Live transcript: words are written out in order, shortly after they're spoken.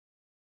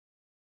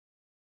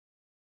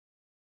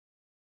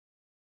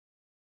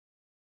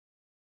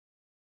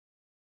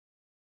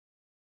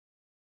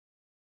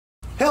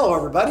Hello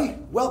everybody,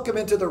 welcome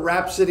into the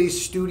Rhapsody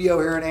studio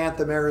here in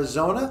Anthem,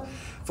 Arizona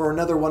for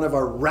another one of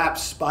our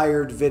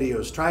Rhapspired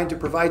videos, trying to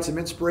provide some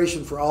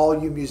inspiration for all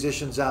you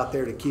musicians out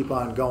there to keep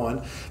on going.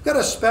 I've got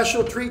a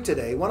special treat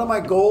today. One of my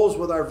goals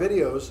with our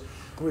videos,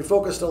 we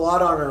focused a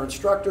lot on our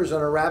instructors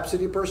and our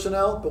Rhapsody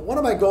personnel, but one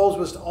of my goals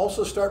was to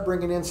also start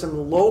bringing in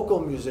some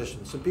local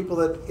musicians, some people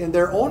that in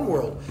their own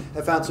world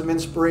have found some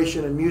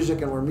inspiration in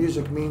music and where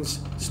music means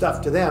stuff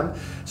to them.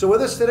 So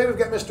with us today we've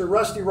got Mr.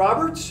 Rusty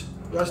Roberts.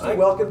 Rusty, Hi.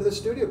 Welcome to the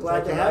studio.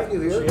 Glad to have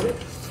you here. Appreciate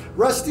it.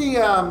 Rusty,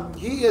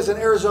 he is an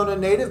Arizona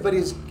native, but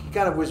he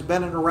kind of was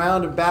bending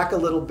around and back a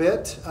little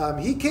bit.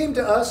 He came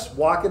to us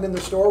walking in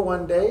the store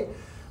one day,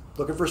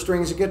 looking for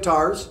strings and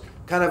guitars.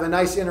 Kind of a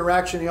nice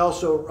interaction. He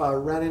also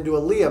ran into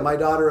Aaliyah, my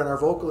daughter, and our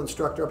vocal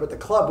instructor up at the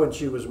club when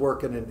she was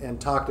working, and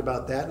talked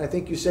about that. And I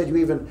think you said you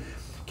even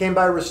came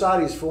by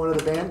Rhappsy's for one of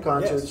the band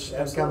concerts.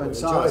 Yes, and come and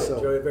absolutely. saw us.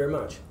 Enjoyed it very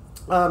much.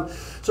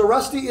 So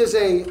Rusty is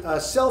a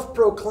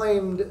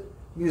self-proclaimed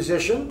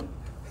musician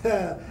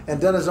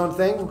and done his own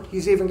thing.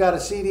 He's even got a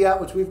CD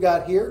out, which we've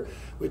got here,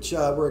 which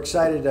we're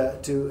excited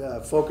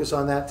to focus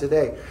on that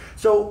today.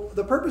 So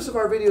the purpose of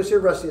our videos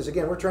here, Rusty, is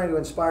again, we're trying to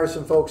inspire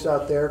some folks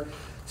out there.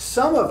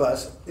 Some of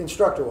us,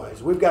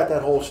 instructor-wise, we've got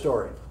that whole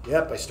story.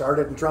 Yep, I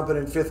started in trumpet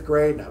in 5th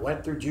grade, and I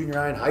went through junior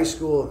high and high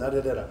school, and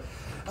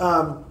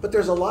da-da-da-da. But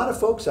there's a lot of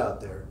folks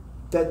out there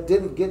that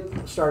didn't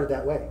get started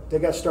that way. They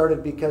got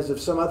started because of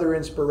some other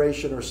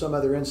inspiration or some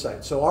other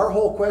insight. So our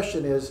whole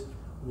question is,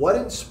 what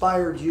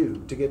inspired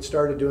you to get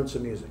started doing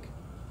some music?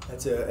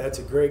 That's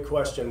a great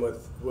question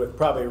with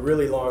probably a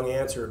really long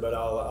answer, but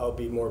I'll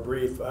be more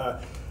brief.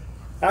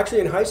 Actually,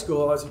 in high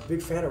school, I was a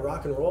big fan of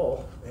rock and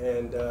roll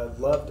and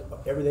loved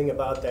everything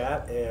about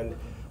that. And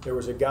there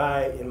was a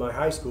guy in my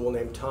high school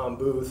named Tom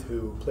Booth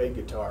who played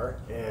guitar,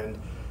 and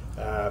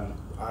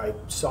I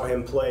saw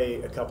him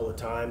play a couple of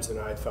times, and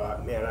I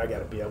thought, man, I got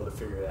to be able to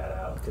figure that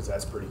out because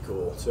that's pretty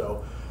cool.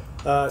 So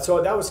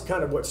that was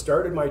kind of what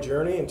started my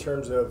journey in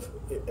terms of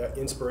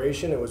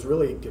inspiration. It was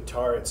really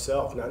guitar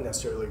itself, not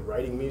necessarily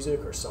writing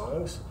music or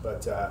songs,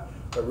 but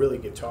really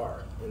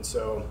guitar. And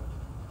so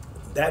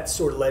that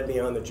sort of led me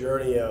on the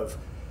journey of,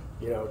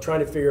 trying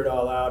to figure it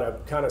all out. I'm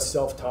kind of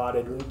self-taught.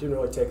 I didn't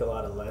really take a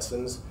lot of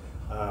lessons.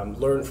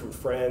 Learned from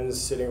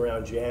friends, sitting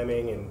around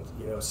jamming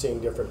and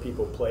seeing different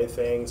people play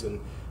things. And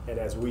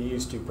as we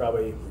used to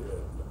probably,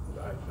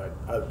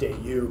 I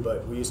update you,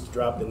 but we used to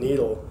drop the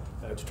needle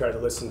to try to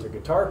listen to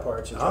guitar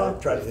parts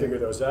and try to figure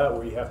those out,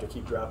 where you have to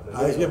keep dropping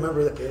the needle. I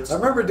remember that. I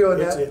remember doing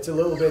that. It's a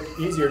little bit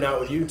easier now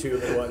with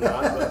YouTube and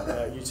whatnot,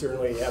 but you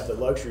certainly have the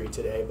luxury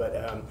today. But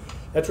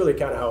that's really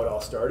kind of how it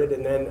all started.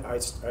 And then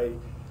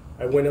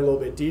I went a little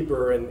bit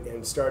deeper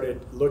and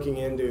started looking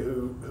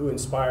into who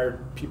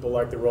inspired people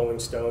like the Rolling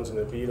Stones and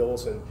the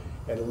Beatles,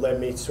 and led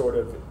me sort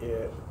of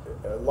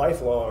a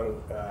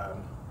lifelong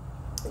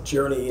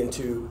journey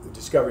into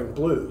discovering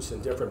blues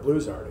and different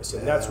blues artists,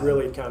 and that's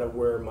really kind of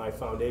where my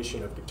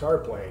foundation of guitar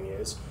playing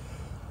is.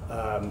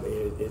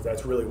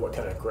 That's really what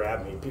kind of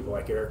grabbed me. People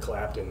like Eric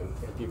Clapton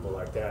and people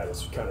like that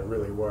is kind of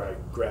really where I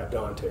grabbed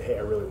onto, hey,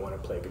 I really want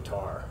to play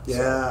guitar.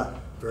 Yeah,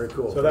 very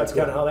cool. So that's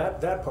kind of how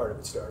that part of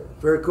it started.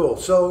 Very cool.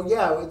 So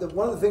yeah,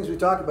 one of the things we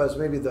talked about is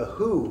maybe the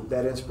Who,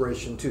 that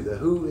inspiration too. The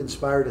Who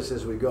inspired us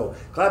as we go.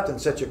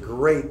 Clapton's such a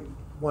great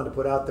one to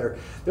put out there.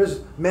 There's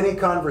many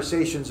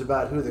conversations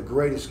about who the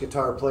greatest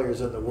guitar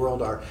players in the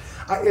world are.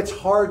 It's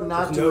hard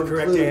not to include.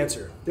 There's no correct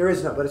answer. There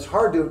is no, but it's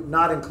hard to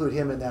not include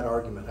him in that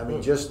argument. I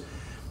mean,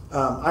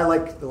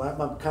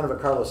 I'm kind of a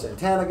Carlos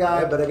Santana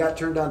guy, but I got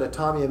turned on to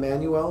Tommy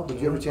Emmanuel. Did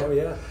you ever chant? Oh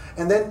yeah.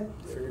 And then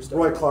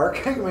Roy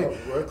Clark. I mean, Roy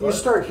Clark. You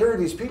start hearing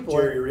these people.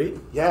 Jerry Reed.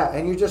 Yeah,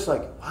 and you're just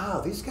like,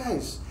 wow, these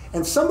guys.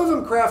 And some of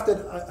them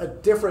crafted a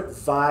different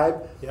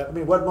vibe. Yep. I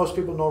mean, what most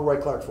people know Roy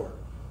Clark for?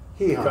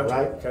 Hee-haw,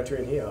 right? Country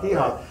and hee-haw.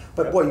 Hee-haw. Right.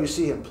 But Yep. boy, you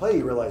see him play,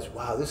 you realize,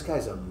 wow, this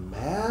guy's a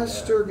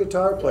master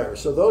guitar player.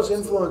 So those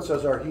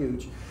influences are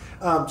huge.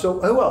 So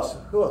who else?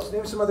 Who else?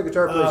 Name some other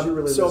guitar players you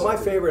really So listen my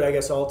to. favorite, I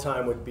guess, all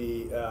time would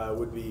be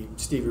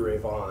Stevie Ray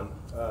Vaughan,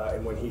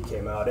 and when he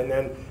came out, and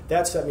then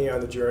that set me on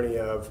the journey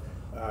of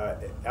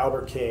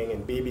Albert King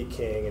and B.B.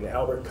 King and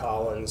Albert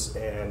Collins,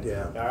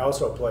 and I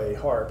also play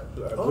harp,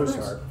 blues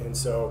harp, and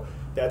so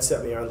that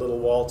set me on Little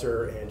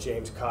Walter and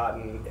James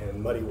Cotton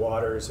and Muddy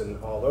Waters and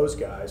all those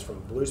guys from a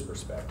blues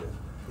perspective.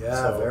 Yeah,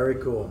 so, very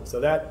cool. So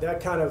that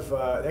kind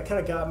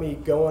of got me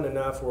going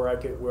enough where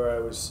I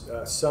was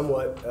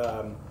somewhat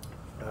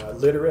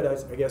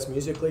literate, I guess,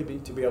 musically,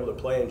 to be able to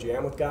play and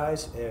jam with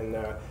guys, and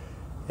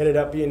ended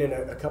up being in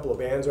a couple of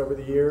bands over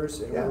the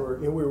years.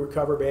 And we were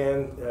cover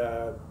band,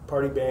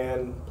 party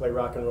band, play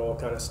rock and roll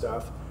kind of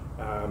stuff.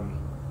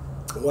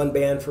 One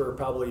band for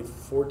probably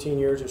 14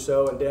 years or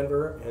so in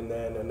Denver, and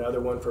then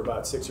another one for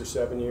about 6 or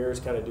 7 years,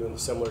 kind of doing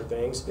similar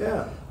things.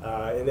 Yeah.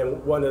 And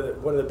then one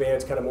of the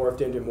bands kind of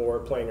morphed into more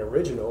playing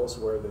originals,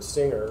 where the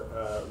singer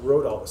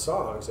wrote all the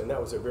songs, and that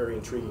was a very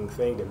intriguing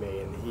thing to me.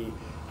 And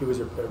he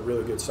was a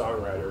really good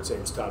songwriter. His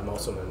name's Todd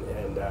Musselman,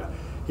 and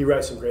he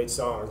writes some great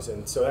songs.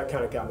 And so that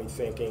kind of got me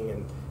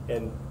thinking,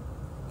 and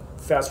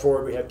fast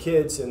forward, we had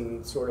kids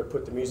and sort of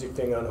put the music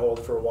thing on hold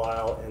for a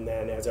while, and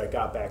then as I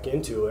got back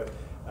into it,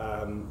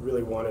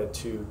 really wanted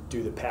to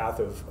do the path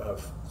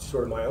of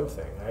sort of my own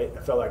thing. I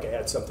felt like I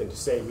had something to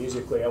say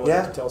musically. I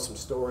wanted to tell some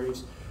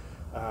stories.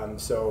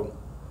 So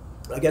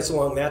I guess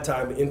along that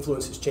time, the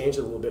influences changed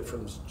a little bit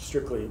from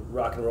strictly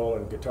rock and roll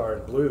and guitar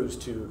and blues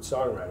to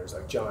songwriters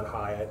like John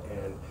Hyatt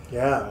and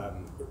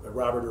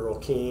Robert Earl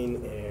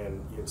Keen,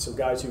 and some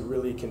guys who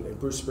really can, and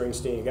Bruce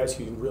Springsteen, guys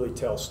who can really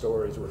tell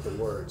stories with the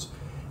words.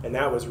 And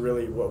that was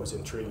really what was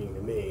intriguing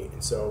to me.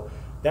 And so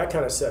that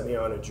kind of set me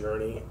on a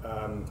journey.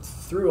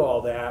 Through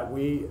all that,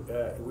 we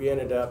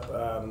ended up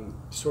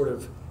sort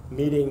of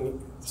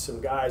meeting some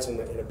guys in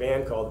a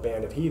band called the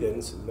Band of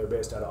Heathens, and they're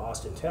based out of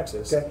Austin,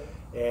 Texas. Okay.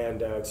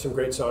 And some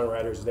great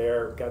songwriters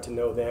there, got to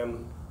know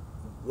them.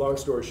 Long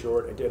story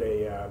short, I did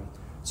a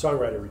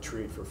songwriter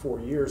retreat for 4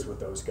 years with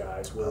those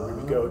guys, where we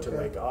would go to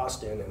Lake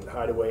Austin and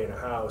hide away in a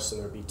house,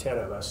 and there'd be 10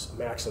 of us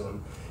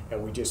maximum,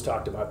 and we just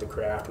talked about the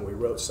craft, and we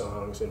wrote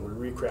songs, and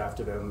we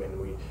recrafted them,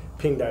 and we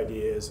pinged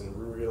ideas, and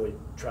we really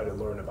tried to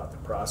learn about the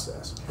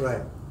process.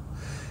 Right.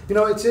 You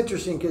know, it's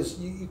interesting because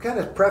you kind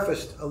of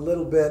prefaced a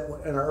little bit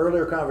in our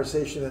earlier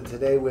conversation and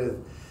today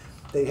with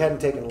they hadn't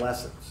taken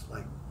lessons,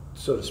 like,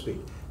 so to speak.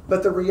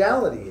 But the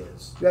reality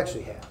is, you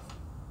actually have.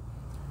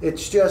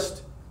 It's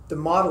just the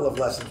model of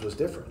lessons was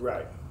different.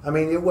 Right. I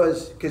mean, it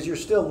was because you're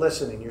still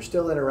listening, you're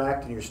still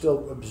interacting, you're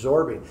still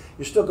absorbing.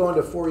 You're still going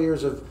to 4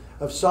 years of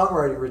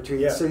songwriting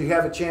retreats, so you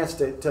have a chance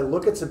to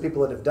look at some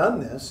people that have done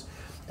this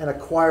and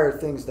acquire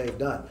things they've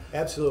done.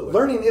 Absolutely.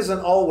 Learning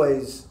isn't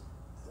always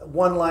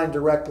one line,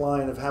 direct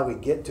line of how we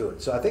get to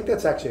it. So I think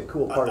that's actually a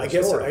cool part of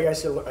the story. I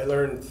guess I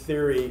learned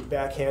theory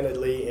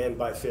backhandedly and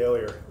by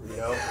failure, you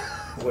know,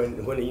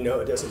 when you know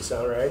it doesn't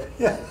sound right.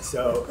 Yeah.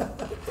 So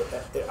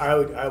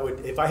I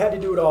would, if I had to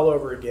do it all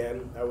over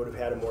again, I would have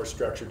had a more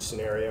structured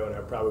scenario, and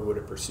I probably would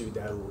have pursued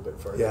that a little bit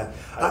further.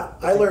 Yeah.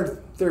 I learned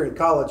theory in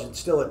college and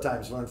still at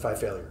times learned by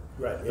failure.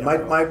 Right. Yeah,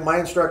 my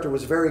instructor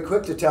was very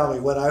quick to tell me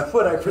what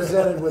I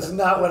presented was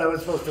not what I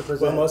was supposed to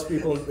present. Well, most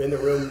people in the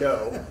room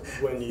know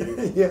when you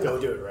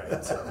don't do it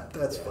right. So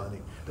that's funny.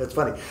 That's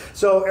funny.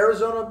 So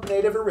Arizona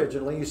native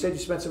originally. You said you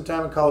spent some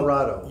time in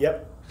Colorado.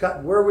 Yep.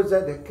 Where was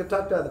that?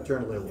 Talk about the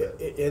journey a little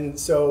bit. And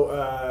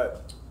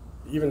so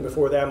even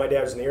before that, my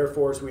dad was in the Air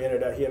Force. He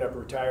ended up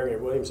retiring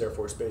at Williams Air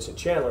Force Base in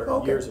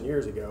Chandler years and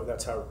years ago.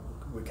 That's how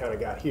we kind of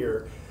got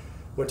here.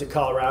 Went to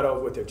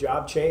Colorado with a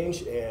job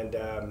change, and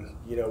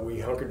we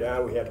hunkered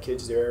down. We had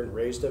kids there and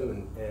raised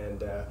them,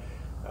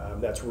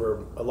 and that's where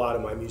a lot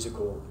of my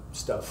musical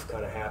stuff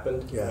kind of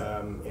happened. Yeah.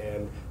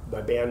 And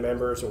my band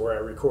members, and where I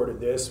recorded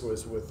this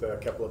was with a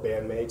couple of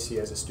bandmates. He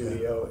has a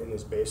studio in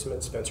his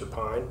basement, Spencer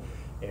Pine.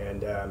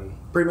 And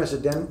pretty much a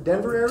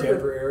Denver area.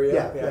 Denver area.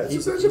 Yeah.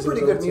 There's a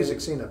pretty good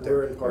music scene up there.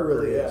 We're in Parker. It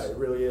really is. Yeah, it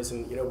really is.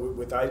 And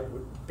with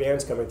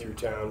bands coming through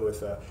town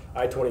with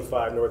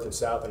I-25 north and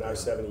south and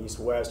I-70 east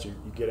west, you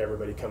get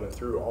everybody coming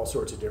through, all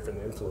sorts of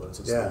different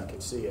influences that you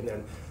can see. And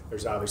then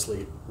there's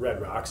obviously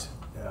Red Rocks,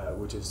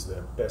 which is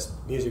the best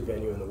music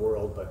venue in the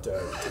world. But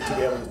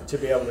to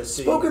be able to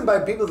see, spoken by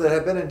people that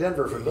have been in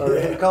Denver or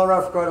in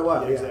Colorado for quite a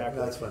while. Yeah, exactly.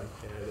 That's funny.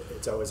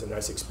 It's always a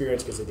nice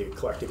experience because of the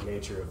eclectic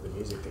nature of the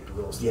music that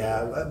rolls.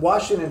 Yeah,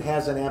 Washington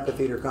has an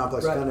amphitheater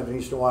complex, kind of in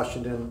Eastern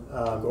Washington.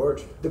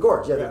 Gorge. The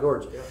Gorge, the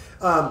Gorge.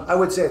 Yeah. I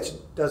would say it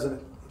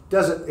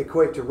doesn't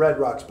equate to Red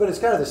Rocks, but it's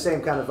kind of the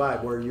same kind of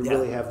vibe where you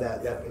really have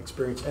that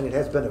experience, and it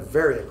has been a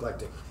very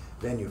eclectic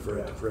venue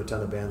for a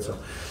ton of bands. So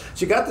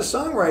you got the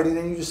songwriting,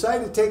 and you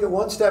decided to take it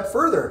one step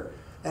further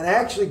and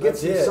actually get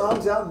some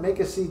songs out and make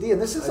a CD.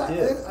 And this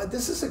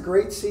is a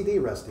great CD,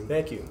 Rusty.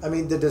 Thank you. I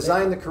mean, the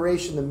design, the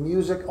creation, the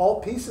music, all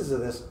pieces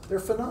of this, they're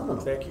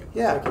phenomenal. Thank you.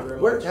 Yeah. Thank you very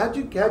much. How'd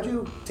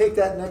you take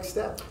that next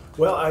step?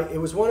 Well, it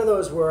was one of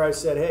those where I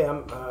said, hey,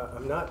 I'm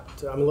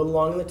a little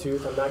long in the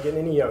tooth. I'm not getting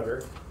any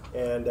younger,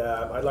 and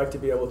I'd like to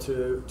be able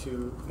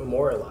to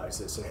memorialize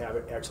this and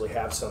actually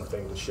have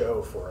something to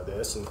show for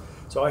this. And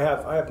so I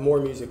have more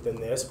music than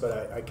this,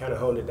 but I kind of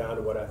honed it down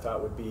to what I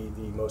thought would be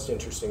the most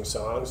interesting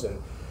songs.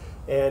 And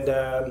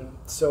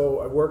so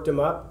I worked them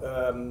up.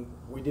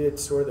 We did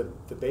sort of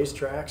the bass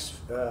tracks,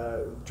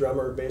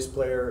 drummer, bass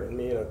player, and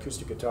me, an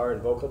acoustic guitar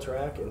and vocal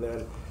track. And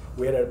then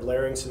we ended up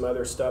layering some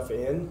other stuff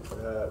in.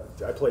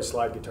 I play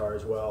slide guitar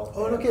as well,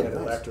 and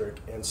electric.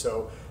 And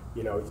so,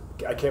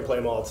 I can't play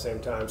them all at the same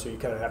time, so you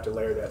kind of have to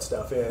layer that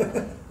stuff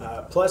in.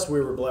 Plus,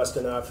 we were blessed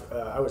enough,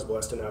 I was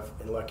blessed enough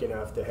and lucky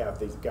enough to have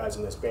these guys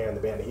in this band,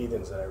 the Band of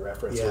Heathens that I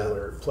referenced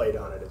earlier, played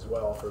on it as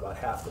well for about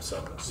half the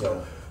song.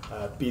 So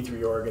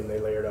B3 organ, they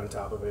layered on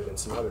top of it, and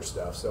some other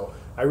stuff. So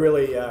I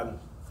really,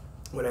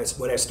 when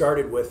I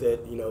started with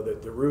it,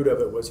 the root of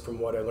it was from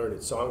what I learned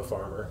at Song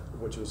Farmer,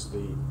 which was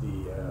the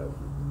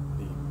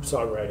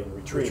songwriting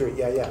retreat,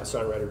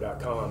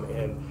 songwriter.com,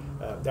 and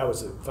that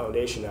was the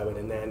foundation of it.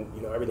 And then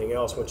everything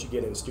else, once you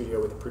get in the studio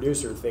with the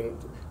producer,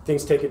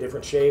 things take a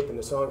different shape, and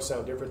the songs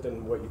sound different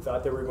than what you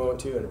thought they were going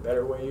to, in a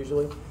better way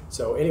usually.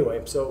 So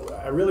anyway,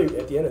 I really,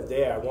 at the end of the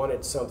day, I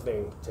wanted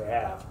something to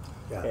have.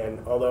 Yeah.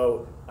 And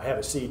although I have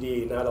a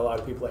CD, not a lot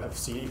of people have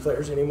CD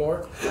players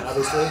anymore,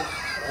 obviously.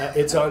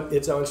 It's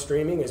on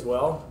streaming as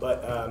well,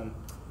 but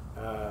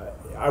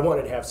I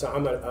wanted to have some.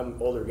 I'm an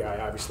older guy,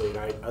 obviously, and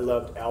I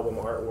loved album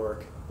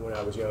artwork when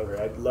I was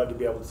younger. I'd love to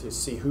be able to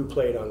see who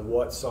played on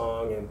what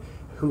song and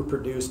who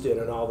produced it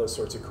and all those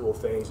sorts of cool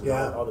things, and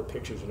all the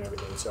pictures and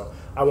everything. So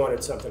I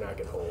wanted something I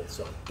could hold.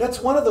 So that's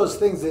one of those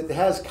things that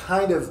has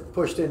kind of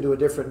pushed into a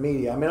different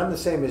media. I mean, I'm the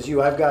same as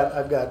you. I've got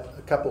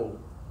a couple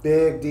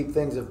big, deep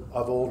things of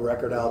old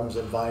record albums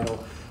and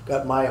vinyl.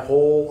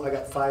 I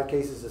got 5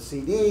 cases of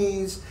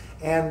CDs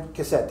and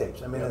cassette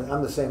tapes. I mean,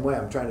 I'm the same way.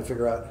 I'm trying to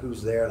figure out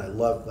who's there, and I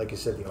love, like you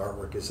said, the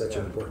artwork is such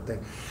an important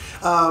thing.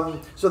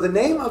 So the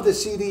name of the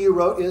CD you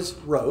wrote is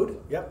Road.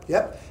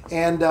 Yep.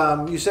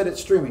 And you said it's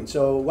streaming.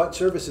 So what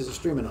service is it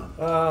streaming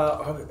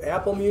on?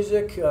 Apple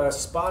Music,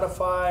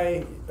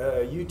 Spotify,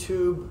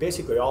 YouTube,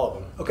 basically all of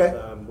them. Okay.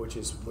 Which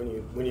is when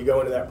you go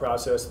into that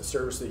process, the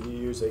service that you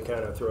use, they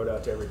kind of throw it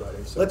out to everybody.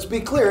 So. Let's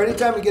be clear.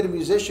 Anytime we get a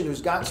musician who's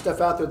got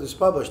stuff out there that's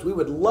published, we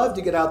would love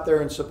to get out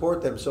there and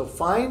support them. So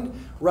find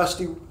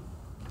Rusty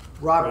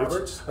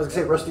Roberts. I was going to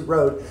say Rusty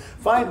Road.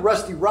 Find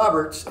Rusty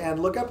Roberts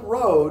and look up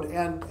Road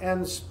and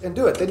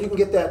do it. Then you can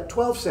get that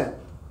 12-cent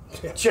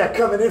check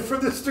coming in from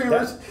the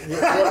streamers.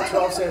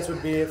 12 cents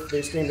would be if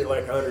they streamed it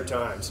like 100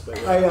 times. But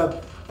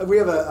we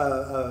have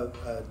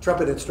a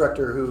trumpet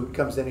instructor who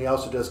comes in. He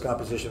also does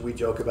composition. We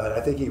joke about it.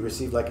 I think he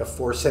received like a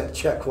 4-cent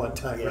check one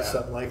time or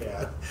something like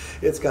that.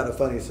 It's kind of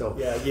funny. So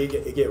you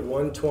get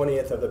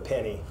 1/20th of a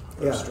penny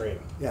per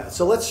stream. Yeah.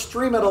 So let's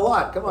stream it a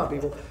lot. Come on,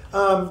 people.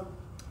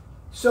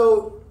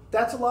 So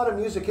that's a lot of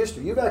music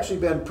history. You've actually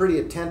been pretty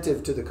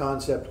attentive to the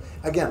concept.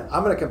 Again,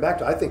 I'm going to come back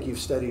to, I think you've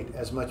studied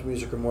as much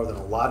music or more than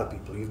a lot of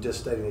people. You've just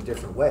studied in a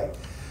different way.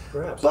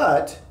 Perhaps.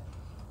 But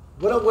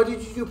what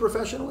did you do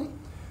professionally?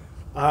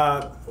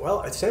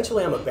 Well,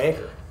 essentially I'm a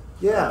banker.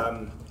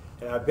 Yeah.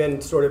 And I've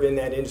been sort of in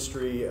that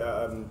industry,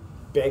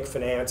 bank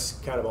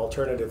finance, kind of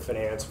alternative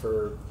finance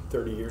for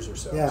 30 years or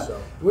so. Yeah. So.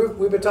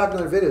 We've been talking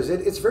in our videos.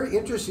 It's very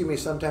interesting to me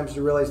sometimes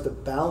to realize the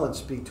balance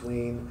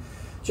between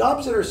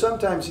jobs that are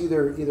sometimes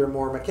either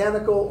more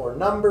mechanical or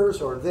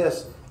numbers or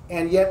this,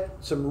 and yet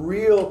some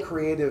real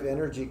creative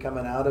energy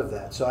coming out of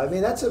that. So I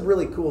mean, that's a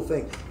really cool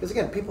thing. Because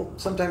again, people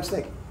sometimes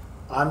think,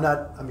 I'm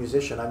not a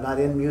musician, I'm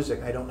not in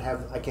music, I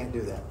can't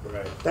do that.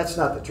 Right. That's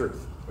not the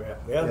truth.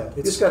 Yeah.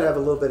 You just got to have a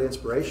little bit of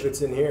inspiration. If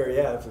it's in here,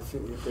 if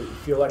you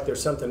feel like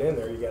there's something in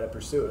there, you got to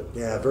pursue it.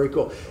 Yeah, very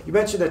cool. You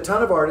mentioned a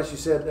ton of artists. You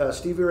said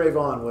Stevie Ray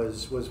Vaughan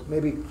was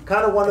maybe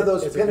kind of one of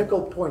those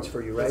pinnacle points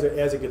for you, right?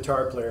 As a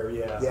guitar player,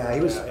 Yeah, he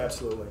was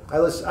absolutely.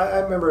 I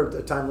remember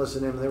the time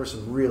listening to him, and there were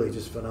some really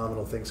just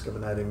phenomenal things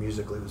coming out of him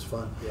musically. It was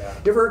fun. Yeah.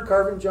 You ever heard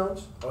Carvin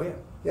Jones? Oh yeah.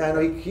 Yeah, I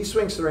know he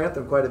swings through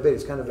anthem quite a bit.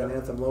 He's kind of an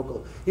anthem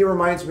local. He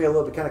reminds me a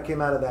little bit. Kind of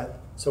came out of that.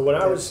 So when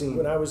I was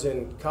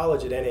in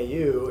college at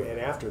NAU, and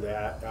after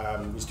that,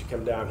 used to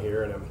come down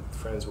here, and I'm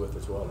friends with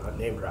as well, not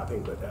name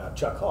dropping, but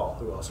Chuck Hall,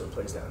 who also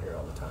plays down here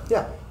all the time.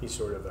 Yeah, he's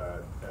sort of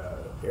a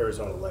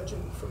Arizona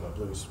legend from a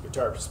blues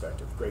guitar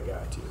perspective. Great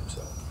guy too.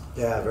 So.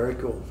 Yeah, very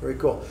cool, very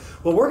cool.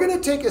 Well, we're going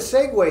to take a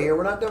segue here.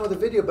 We're not done with the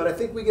video, but I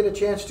think we get a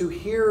chance to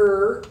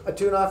hear a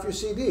tune off your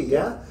CD,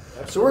 yeah?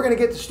 So we're going to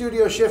get the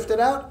studio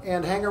shifted out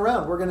and hang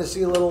around. We're going to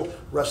see a little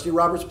Rusty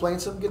Roberts playing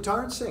some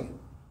guitar and singing.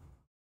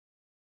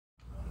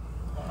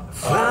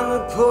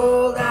 Finally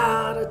pulled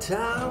out of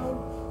town,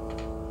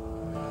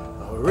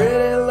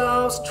 already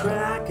lost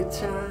track of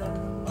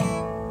time.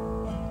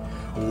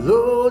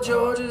 Lord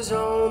George is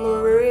on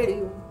the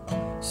radio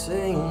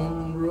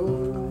singing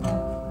roll,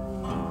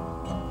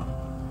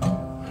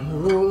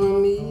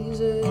 rolling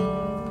easy.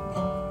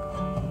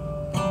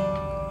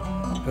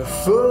 A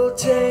full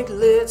tank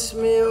lets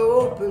me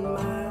open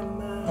my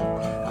mind.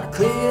 I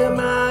clear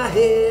my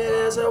head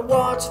as I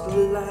watch the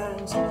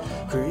lines,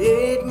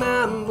 create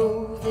my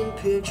moving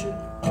picture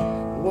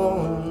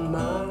 1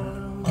 mile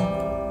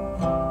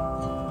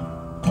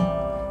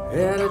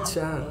at a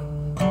time.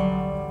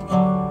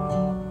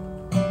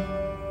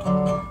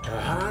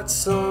 A hot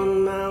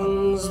sun,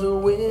 mountains, the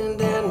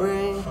wind and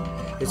rain.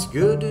 It's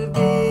good to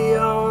be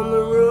on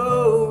the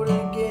road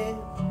again.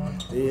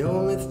 The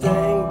only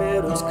thing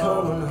better's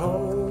coming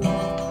home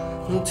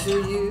to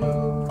you.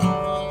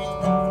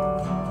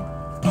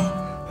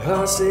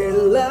 I say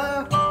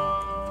la,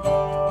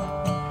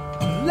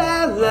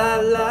 la, la,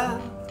 la,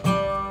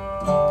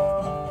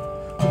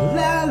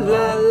 la,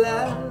 la, la,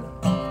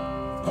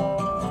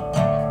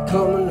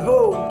 coming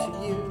home to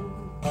you.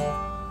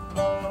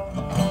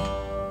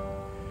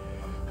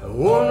 I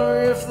wonder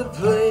if the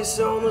place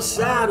on the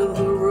side of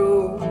the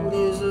road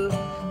is a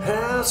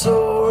house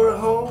or a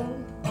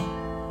home.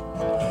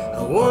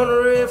 I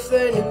wonder if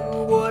they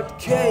knew what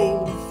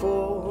came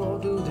before.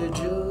 Do they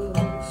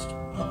just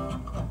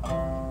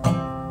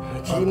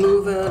keep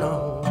moving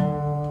on?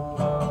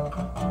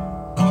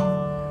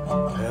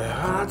 The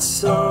hot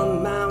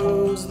sun,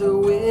 mountains, the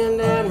wind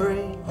and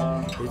rain.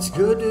 It's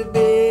good to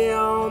be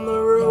on the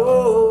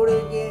road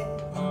again.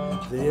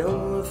 The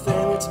only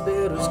thing that's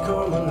better is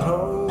coming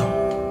home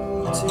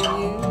to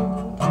you.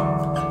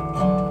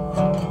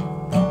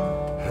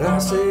 I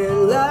say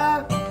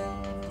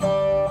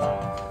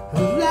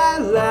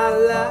la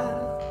la,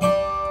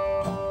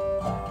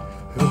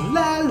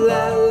 la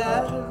la la,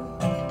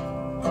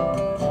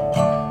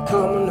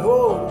 coming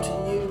home to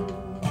you,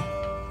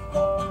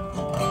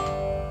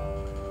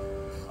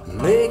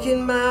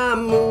 making my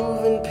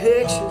moving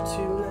picture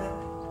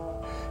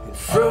tonight in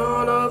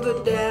front of the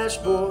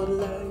dashboard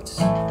lights.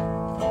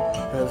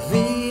 A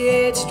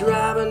V8's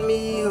driving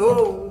me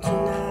home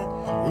tonight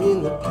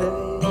in the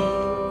pale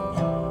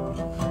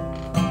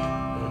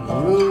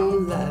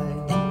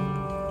moonlight.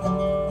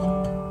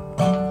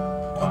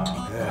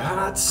 A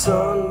hot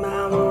sun,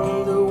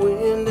 mountain, the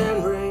wind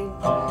and rain.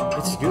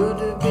 It's good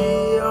to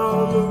be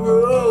on the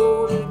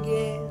road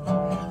again.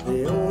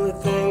 The only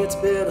thing that's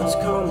better is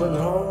coming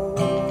home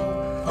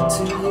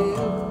to you.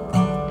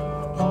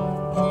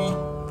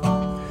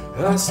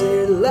 I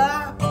said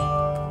la,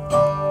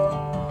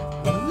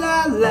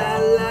 la la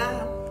la,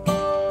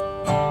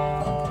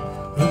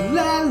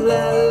 la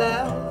la la,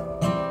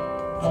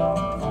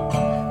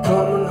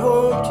 coming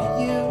home to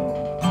you.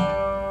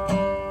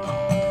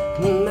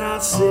 And I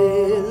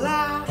said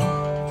la,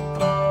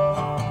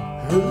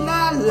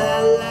 la la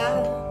la,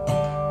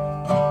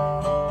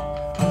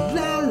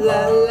 la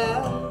la la,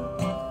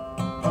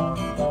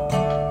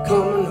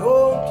 coming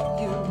home to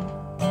you.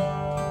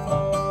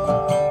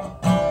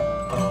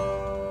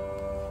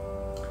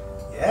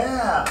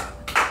 Yeah.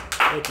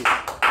 Thank you.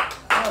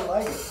 I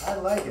like it. I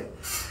like it.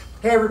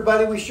 Hey,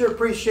 everybody, we sure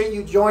appreciate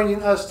you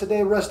joining us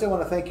today. Rusty, I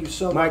want to thank you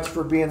so much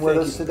for being with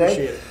us today.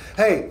 Appreciate it.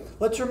 Hey,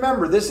 let's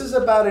remember, this is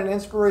about an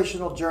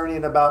inspirational journey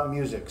and about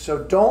music.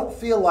 So don't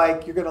feel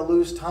like you're going to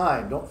lose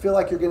time. Don't feel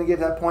like you're going to get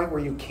to that point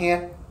where you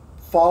can't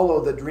follow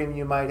the dream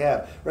you might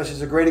have.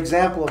 Rusty's a great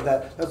example of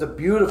that. That was a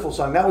beautiful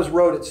song. That was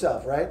Road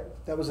itself, right?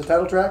 That was the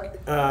title track?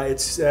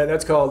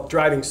 That's called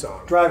Driving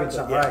Song. Driving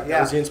Song, right, yeah.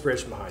 That was the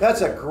inspiration behind it.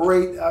 That's a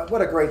great,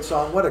 what a great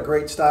song, what a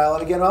great style.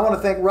 And again, I want to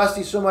thank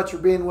Rusty so much for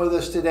being with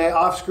us today.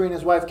 Off screen,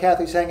 his wife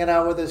Kathy's hanging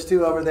out with us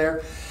too over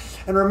there.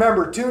 And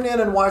remember, tune in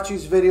and watch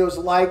these videos,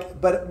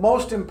 but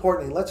most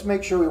importantly, let's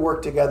make sure we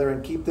work together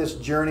and keep this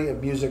journey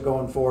of music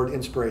going forward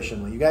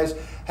inspirationally. You guys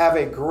have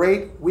a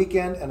great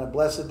weekend and a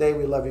blessed day.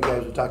 We love you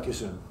guys. We'll talk to you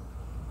soon.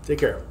 Take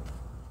care.